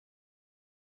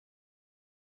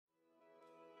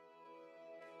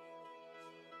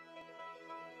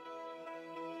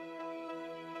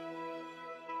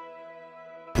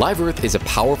Live Earth is a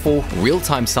powerful,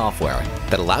 real-time software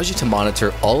that allows you to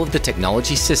monitor all of the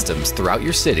technology systems throughout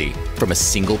your city from a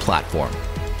single platform.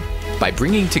 By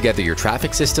bringing together your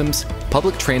traffic systems,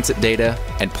 public transit data,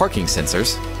 and parking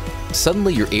sensors,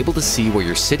 suddenly you're able to see where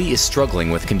your city is struggling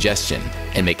with congestion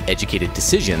and make educated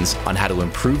decisions on how to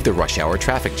improve the rush hour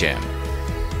traffic jam.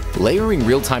 Layering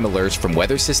real-time alerts from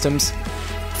weather systems,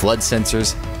 flood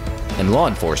sensors, and law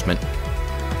enforcement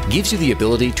gives you the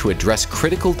ability to address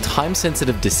critical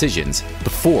time-sensitive decisions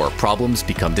before problems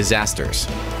become disasters.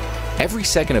 Every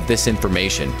second of this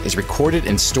information is recorded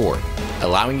and stored,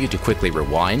 allowing you to quickly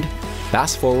rewind,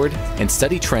 fast forward, and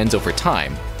study trends over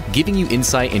time, giving you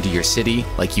insight into your city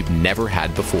like you've never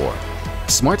had before.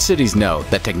 Smart cities know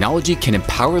that technology can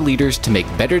empower leaders to make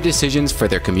better decisions for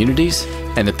their communities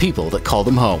and the people that call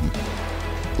them home.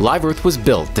 Live Earth was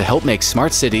built to help make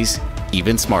smart cities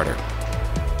even smarter.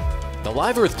 The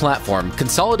Live Earth platform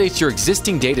consolidates your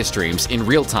existing data streams in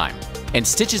real time and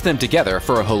stitches them together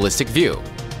for a holistic view.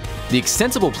 The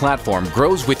extensible platform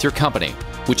grows with your company,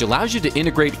 which allows you to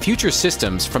integrate future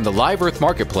systems from the Live Earth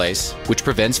marketplace, which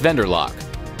prevents vendor lock.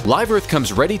 Live Earth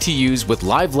comes ready to use with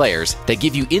live layers that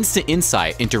give you instant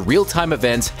insight into real-time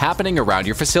events happening around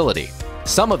your facility.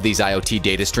 Some of these IoT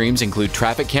data streams include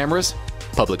traffic cameras,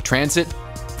 public transit,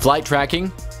 flight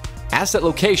tracking, asset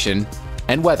location,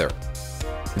 and weather.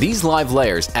 These live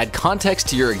layers add context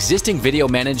to your existing video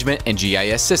management and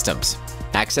GIS systems,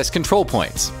 access control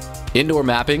points, indoor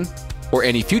mapping, or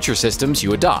any future systems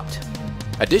you adopt.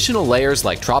 Additional layers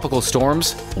like tropical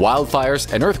storms,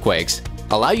 wildfires, and earthquakes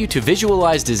allow you to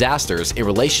visualize disasters in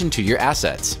relation to your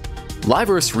assets. Live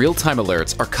Earth's real-time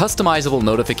alerts are customizable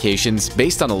notifications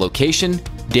based on a location,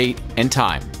 date, and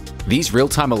time. These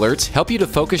real-time alerts help you to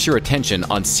focus your attention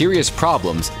on serious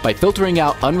problems by filtering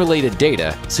out unrelated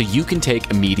data so you can take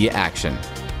immediate action.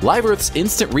 Live Earth's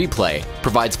Instant Replay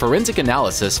provides forensic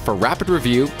analysis for rapid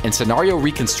review and scenario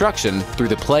reconstruction through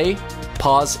the play,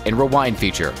 pause, and rewind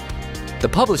feature. The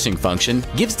publishing function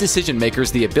gives decision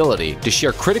makers the ability to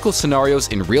share critical scenarios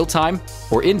in real time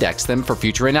or index them for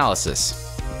future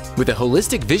analysis. With a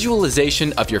holistic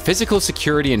visualization of your physical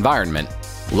security environment,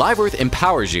 Live Earth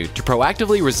empowers you to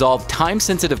proactively resolve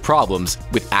time-sensitive problems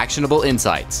with actionable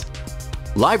insights.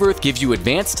 Live Earth gives you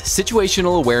advanced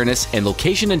situational awareness and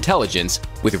location intelligence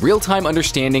with real-time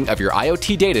understanding of your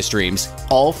IoT data streams,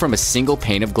 all from a single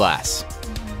pane of glass.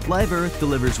 Live Earth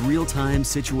delivers real-time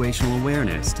situational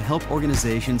awareness to help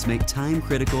organizations make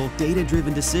time-critical,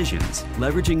 data-driven decisions,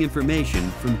 leveraging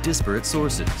information from disparate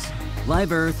sources.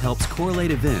 Live Earth helps correlate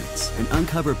events and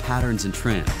uncover patterns and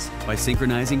trends by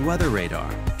synchronizing weather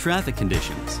radar, traffic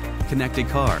conditions, connected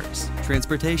cars,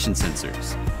 transportation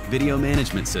sensors, video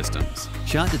management systems,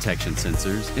 shot detection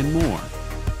sensors, and more.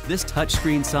 This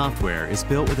touchscreen software is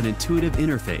built with an intuitive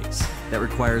interface that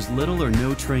requires little or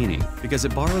no training because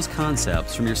it borrows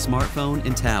concepts from your smartphone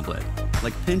and tablet,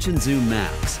 like pinch and zoom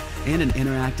maps and an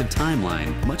interactive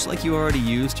timeline, much like you already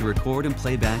use to record and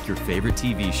play back your favorite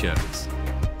TV shows.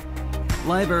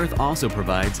 Live Earth also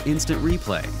provides Instant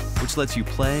Replay, which lets you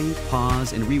play,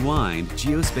 pause, and rewind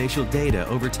geospatial data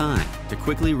over time to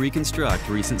quickly reconstruct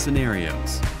recent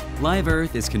scenarios. Live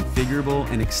Earth is configurable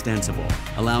and extensible,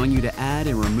 allowing you to add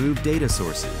and remove data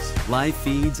sources, live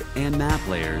feeds, and map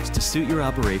layers to suit your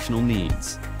operational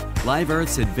needs. Live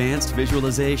Earth's advanced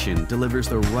visualization delivers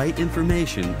the right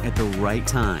information at the right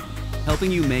time,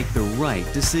 helping you make the right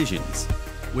decisions.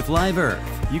 With Live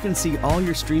Earth, you can see all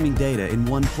your streaming data in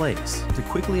one place to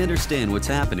quickly understand what's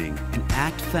happening and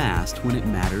act fast when it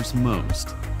matters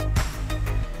most.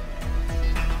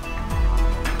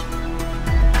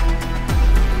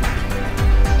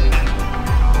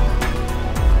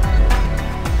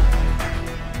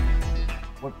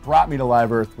 What brought me to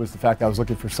Live Earth was the fact that I was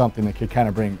looking for something that could kind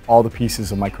of bring all the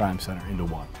pieces of my crime center into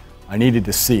one. I needed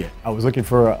to see it. I was looking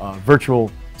for a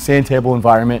virtual sand table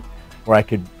environment where I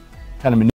could kind of manipulate